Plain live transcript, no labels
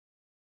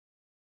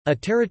A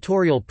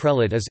territorial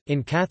prelate is,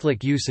 in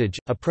Catholic usage,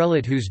 a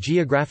prelate whose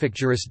geographic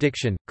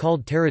jurisdiction,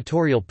 called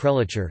territorial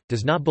prelature,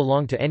 does not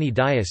belong to any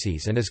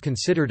diocese and is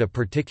considered a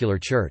particular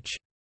church.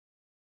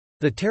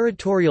 The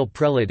territorial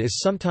prelate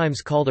is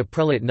sometimes called a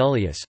prelate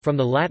nullius, from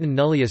the Latin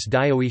nullius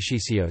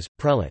dioecesios,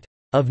 prelate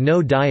of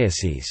no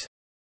diocese,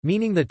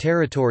 meaning the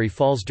territory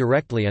falls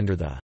directly under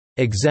the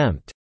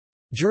exempt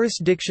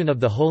jurisdiction of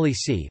the Holy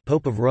See,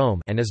 Pope of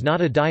Rome, and is not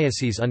a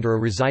diocese under a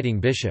residing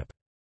bishop.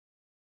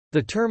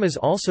 The term is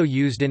also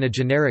used in a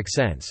generic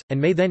sense, and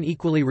may then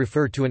equally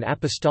refer to an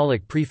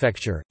apostolic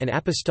prefecture, an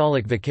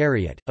apostolic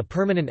vicariate, a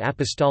permanent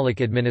apostolic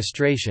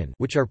administration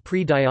which are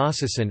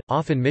pre-diocesan,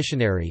 often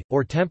missionary,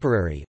 or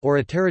temporary, or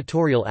a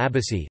territorial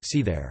abbacy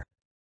see there.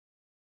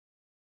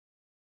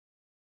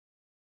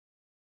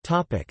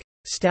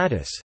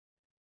 Status.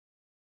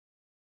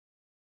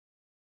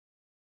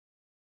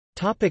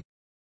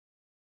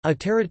 A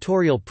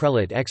territorial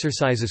prelate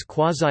exercises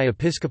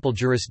quasi-episcopal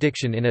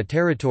jurisdiction in a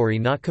territory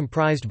not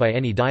comprised by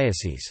any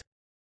diocese.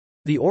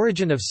 The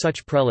origin of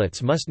such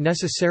prelates must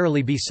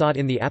necessarily be sought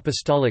in the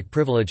apostolic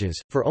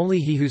privileges, for only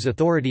he whose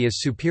authority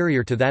is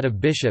superior to that of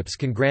bishops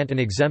can grant an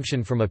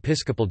exemption from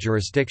episcopal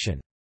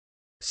jurisdiction.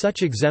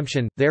 Such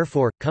exemption,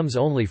 therefore, comes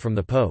only from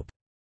the Pope.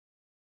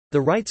 The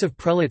rights of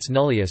prelates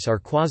nullius are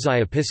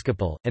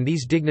quasi-episcopal, and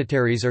these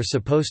dignitaries are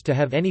supposed to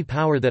have any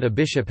power that a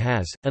bishop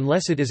has,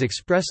 unless it is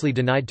expressly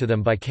denied to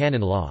them by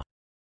canon law.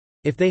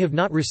 If they have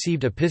not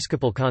received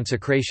episcopal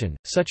consecration,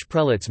 such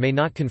prelates may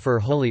not confer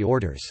holy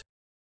orders.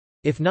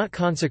 If not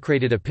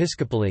consecrated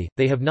episcopally,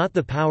 they have not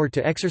the power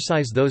to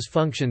exercise those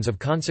functions of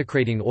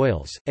consecrating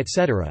oils,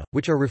 etc.,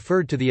 which are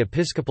referred to the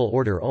episcopal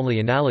order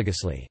only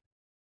analogously.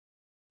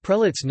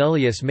 Prelates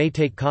nullius may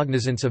take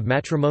cognizance of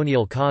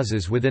matrimonial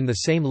causes within the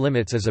same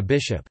limits as a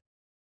bishop.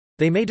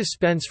 They may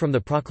dispense from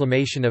the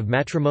proclamation of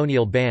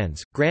matrimonial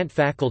bans, grant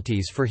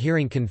faculties for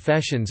hearing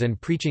confessions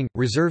and preaching,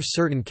 reserve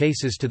certain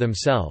cases to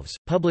themselves,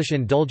 publish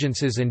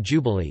indulgences and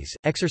jubilees,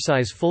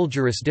 exercise full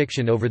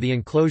jurisdiction over the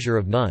enclosure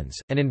of nuns,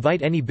 and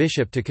invite any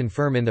bishop to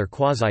confirm in their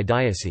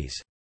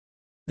quasi-diocese.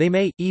 They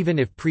may, even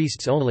if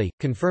priests only,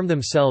 confirm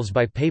themselves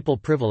by papal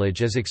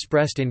privilege as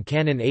expressed in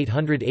Canon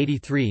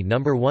 883 No.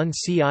 1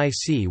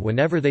 CIC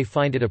whenever they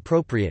find it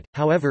appropriate.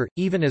 However,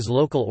 even as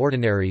local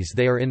ordinaries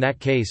they are in that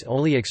case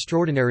only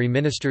extraordinary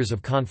ministers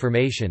of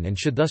confirmation and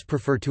should thus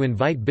prefer to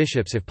invite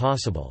bishops if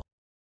possible.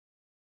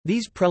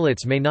 These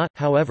prelates may not,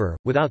 however,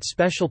 without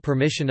special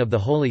permission of the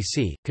Holy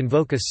See,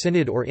 convoke a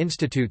synod or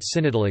institute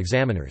synodal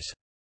examiners.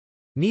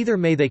 Neither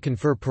may they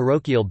confer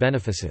parochial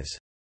benefices.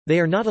 They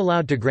are not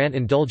allowed to grant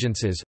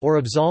indulgences, or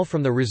absolve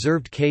from the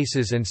reserved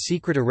cases and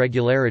secret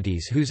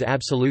irregularities whose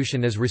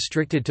absolution is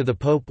restricted to the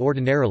Pope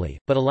ordinarily,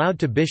 but allowed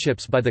to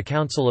bishops by the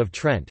Council of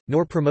Trent,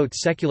 nor promote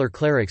secular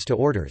clerics to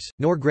orders,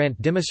 nor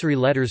grant dimissary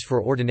letters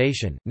for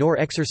ordination, nor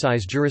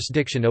exercise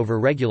jurisdiction over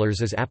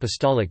regulars as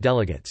apostolic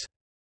delegates.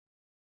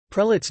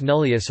 Prelates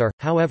nullius are,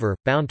 however,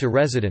 bound to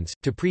residence,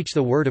 to preach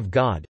the Word of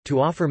God, to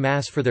offer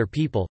Mass for their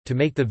people, to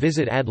make the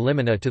visit ad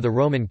limina to the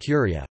Roman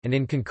Curia, and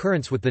in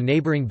concurrence with the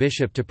neighboring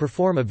bishop to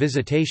perform a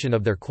visitation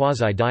of their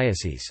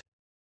quasi-diocese.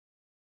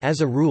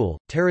 As a rule,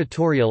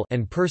 territorial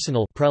and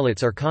personal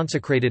prelates are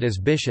consecrated as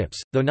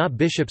bishops, though not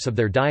bishops of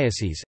their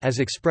diocese, as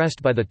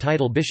expressed by the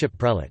title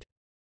bishop-prelate.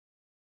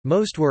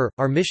 Most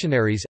are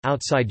missionaries,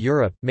 outside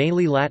Europe,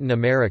 mainly Latin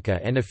America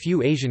and a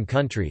few Asian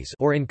countries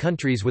or in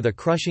countries with a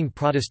crushing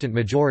Protestant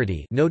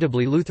majority,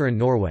 notably Lutheran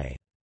Norway.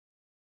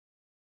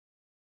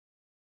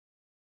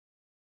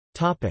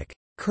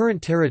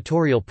 Current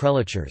territorial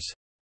prelatures.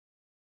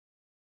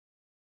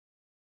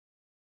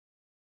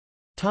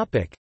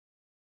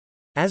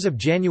 As of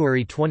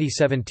January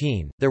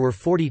 2017, there were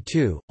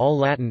 42, all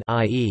Latin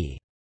i.e.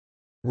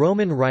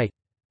 Roman Rite.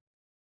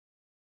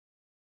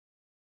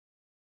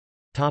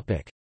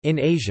 In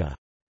Asia.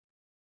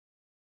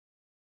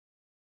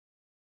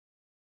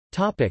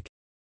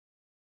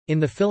 In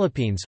the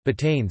Philippines,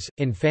 Batanes,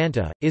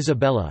 Infanta,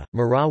 Isabela,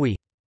 Marawi.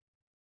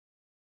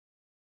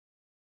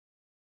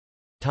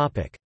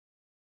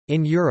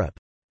 In Europe.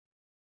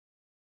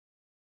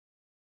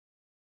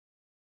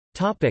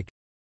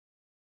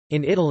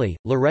 In Italy,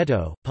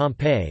 Loreto,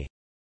 Pompeii.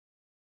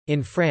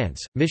 In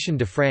France, Mission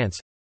de France.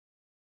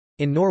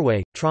 In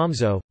Norway,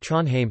 Tromsø,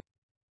 Trondheim.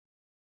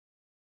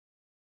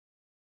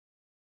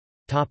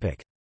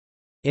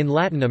 In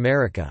Latin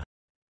America.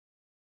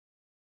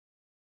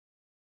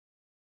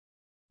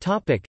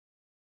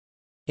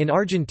 In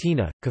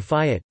Argentina,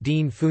 Cafayate,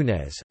 Dean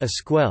Funes,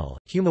 Esquel,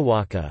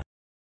 Humahuaca.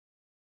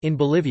 In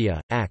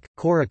Bolivia, Ac,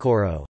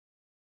 Corocoro.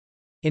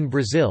 In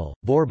Brazil,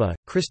 Borba,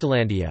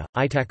 Cristolandia,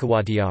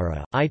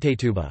 Itacoatiara,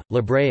 Itaituba,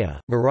 La Brea,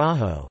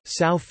 Marajo,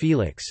 São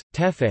Félix,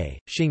 Tefe,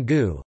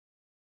 Xingu.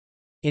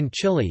 In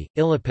Chile,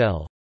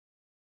 Illapel.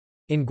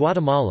 In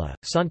Guatemala,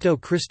 Santo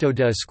Cristo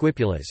de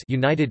Esquipulas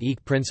United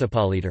Eque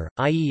Principaliter,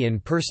 i.e. in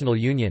personal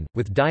union,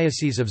 with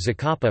Diocese of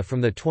Zacapa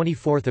from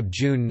 24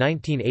 June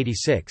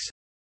 1986.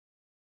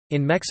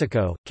 In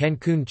Mexico,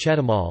 Cancún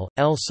Chetumal,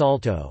 El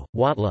Salto,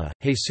 Huautla,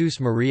 Jesus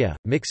Maria,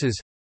 Mixes.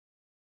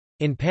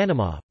 In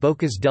Panama,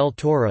 Bocas del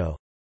Toro.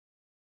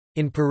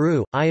 In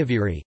Peru,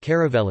 Ayaviri,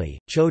 Caravelli,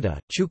 Chota,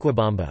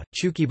 Chuquibamba,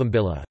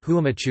 Chuquibambilla,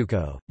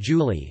 Huamachuco,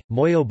 Juli,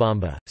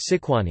 Moyobamba,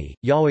 Sikwani,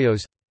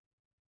 Yaoyos.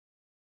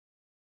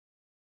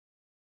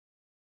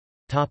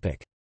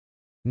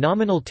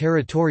 Nominal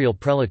territorial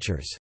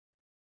prelatures.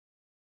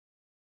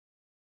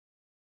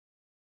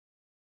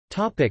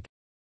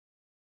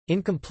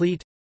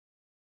 Incomplete.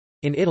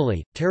 In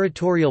Italy,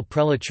 territorial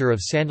prelature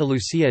of Santa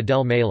Lucia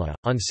del Mela,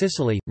 on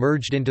Sicily,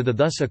 merged into the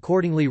thus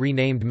accordingly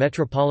renamed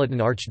Metropolitan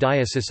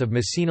Archdiocese of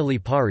Messina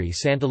Lipari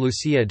Santa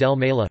Lucia del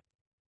Mela.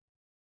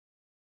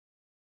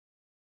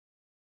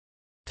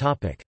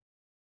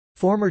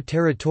 Former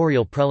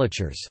territorial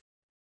prelatures.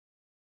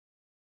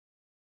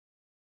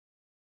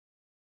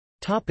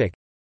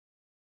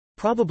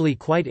 Probably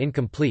quite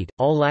incomplete,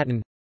 all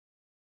Latin.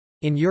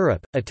 In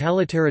Europe,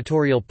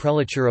 Italo-territorial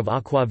prelature of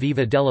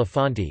Acquaviva della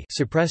Fonte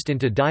suppressed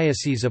into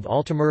Diocese of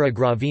Altamura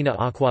Gravina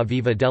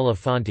Acquaviva della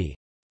Fonte.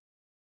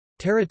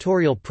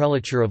 Territorial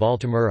prelature of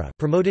Altamura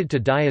promoted to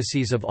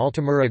Diocese of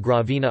Altamura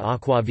Gravina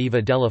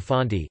Acquaviva della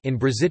Fonte in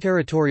Brazil.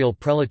 Territorial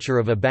prelature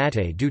of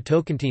Abate do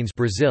Tocantins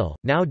Brazil,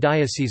 now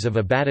Diocese of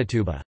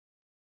Abatituba.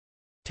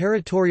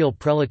 Territorial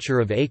prelature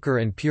of Acre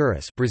and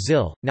Puris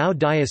Brazil, now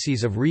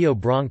Diocese of Rio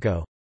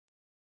Branco.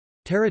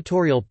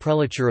 Territorial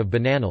prelature of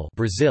Bananal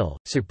Brazil,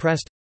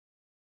 suppressed.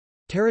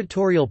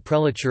 Territorial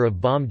prelature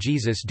of Bom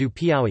Jesus do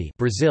Piauí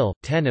Brazil,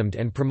 tenumed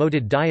and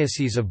promoted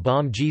Diocese of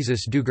Bom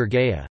Jesus do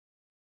Gurgueia.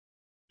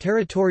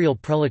 Territorial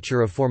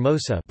prelature of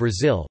Formosa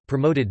Brazil,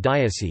 promoted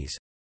diocese.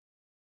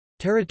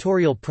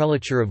 Territorial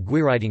prelature of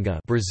Guiraitinga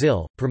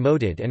Brazil,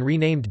 promoted and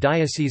renamed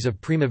Diocese of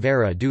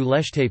Primavera do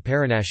Leste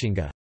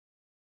Paranaxinga.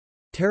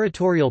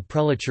 Territorial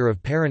prelature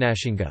of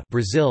Paranaxinga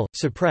Brazil,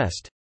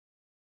 suppressed.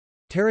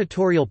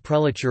 Territorial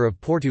prelature of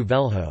Porto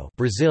Velho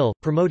Brazil,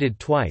 promoted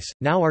twice,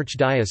 now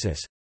archdiocese.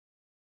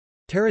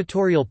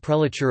 Territorial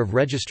prelature of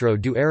Registro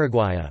do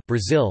Araguaia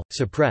Brazil,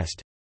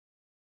 suppressed.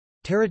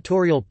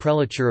 Territorial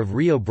prelature of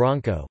Rio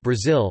Branco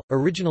Brazil,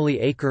 originally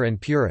Acre and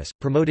Puris,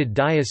 promoted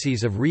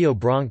Diocese of Rio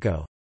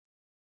Branco.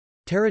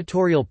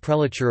 Territorial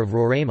prelature of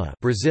Roraima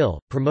Brazil,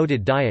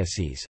 promoted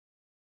diocese.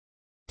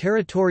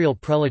 Territorial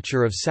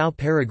prelature of São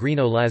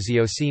Peregrino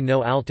Laziosi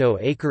no Alto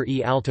Acre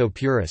e Alto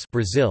Puris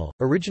Brazil,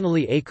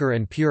 originally Acre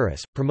and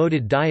Puris,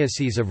 promoted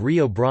Diocese of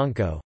Rio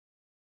Branco.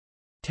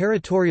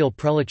 Territorial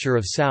prelature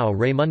of São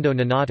Raimundo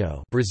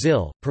Nonato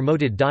Brazil,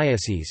 promoted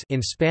diocese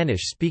in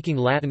Spanish-speaking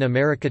Latin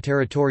America.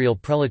 Territorial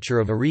prelature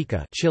of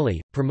Arica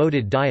Chile,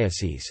 promoted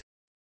diocese.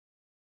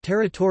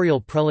 Territorial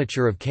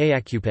prelature of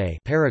Cayacupe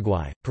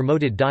Paraguay,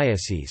 promoted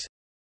diocese.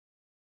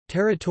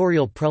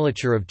 Territorial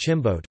prelature of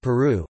Chimbote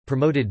Peru,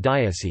 promoted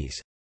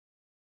diocese.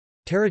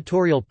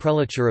 Territorial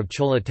prelature of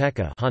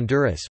Choluteca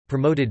Honduras,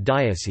 promoted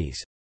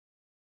diocese.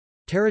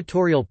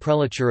 Territorial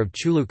prelature of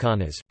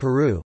Chulucanas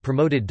Peru,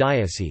 promoted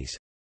diocese.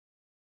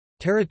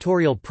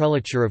 Territorial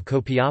prelature of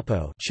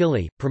Copiapo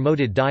Chile,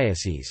 promoted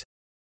diocese.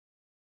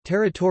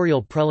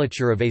 Territorial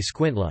prelature of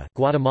Escuintla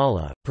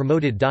Guatemala,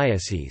 promoted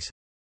diocese.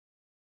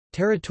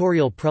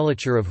 Territorial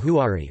prelature of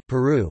Huari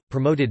Peru,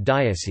 promoted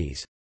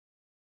diocese.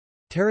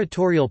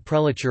 Territorial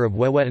prelature of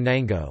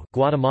Huehuetenango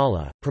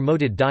Guatemala,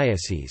 promoted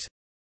diocese.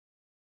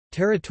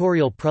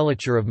 Territorial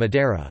prelature of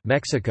Madera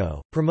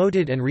Mexico,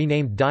 promoted and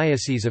renamed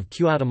Diocese of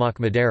Cuauhtémoc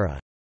Madera.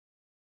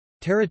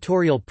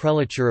 Territorial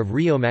prelature of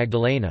Rio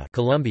Magdalena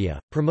Colombia,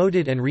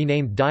 promoted and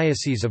renamed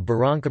Diocese of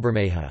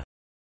Barrancabermeja.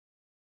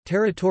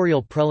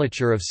 Territorial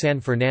prelature of San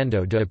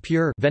Fernando de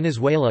Apure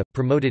Venezuela,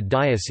 promoted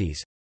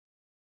diocese.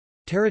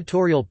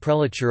 Territorial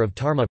prelature of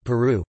Tarma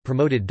Peru,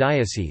 promoted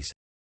diocese.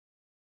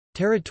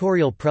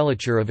 Territorial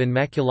prelature of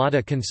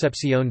Inmaculada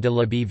Concepción de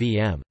la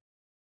BVM.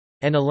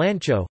 And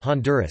Alancho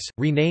Honduras,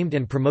 renamed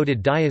and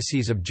promoted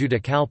Diocese of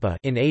Juticalpa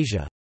in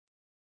Asia.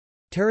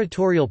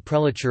 Territorial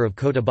prelature of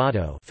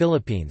Cotabato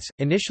Philippines,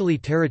 initially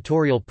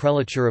territorial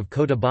prelature of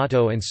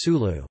Cotabato and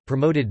Sulu,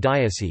 promoted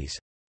diocese.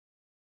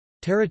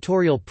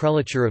 Territorial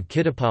prelature of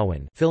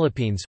Kidapawan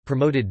Philippines,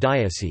 promoted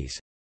diocese.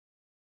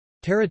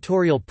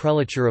 Territorial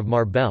prelature of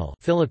Marbel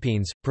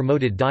Philippines,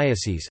 promoted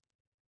diocese.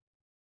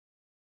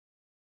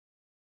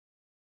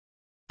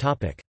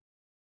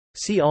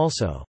 See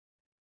also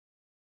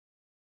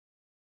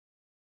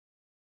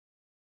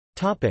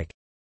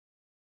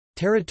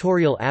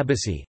Territorial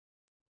abbacy.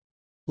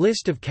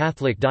 List of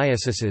Catholic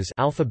dioceses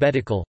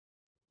alphabetical.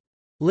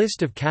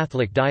 List of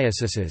Catholic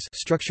dioceses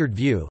structured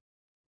view.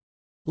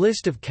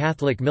 List of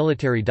Catholic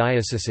military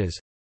dioceses.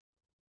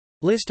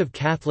 List of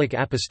Catholic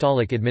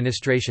apostolic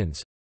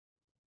administrations.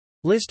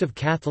 List of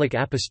Catholic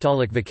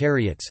apostolic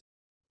vicariates.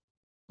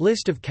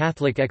 List of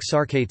Catholic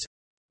exarchates.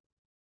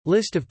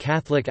 List of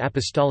Catholic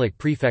apostolic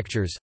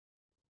prefectures.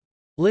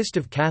 List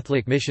of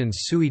Catholic missions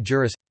sui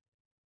juris.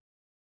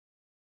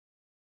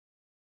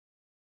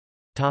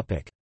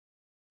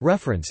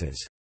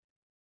 References.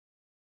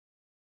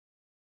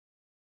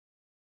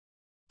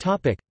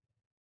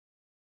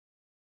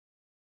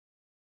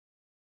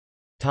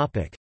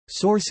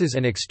 Sources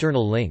and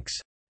external links.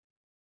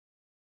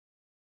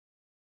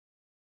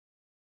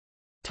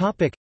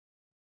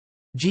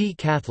 G.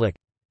 Catholic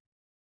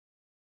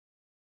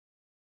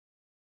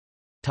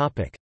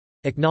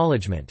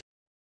Acknowledgement.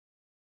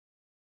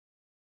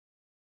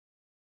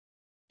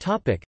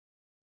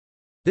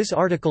 This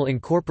article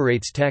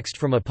incorporates text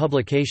from a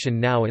publication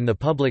now in the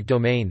public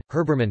domain.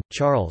 Herbermann,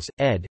 Charles,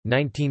 ed.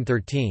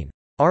 1913.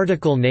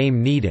 Article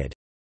name needed.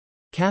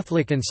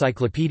 Catholic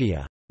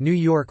Encyclopedia. New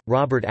York,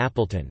 Robert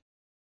Appleton.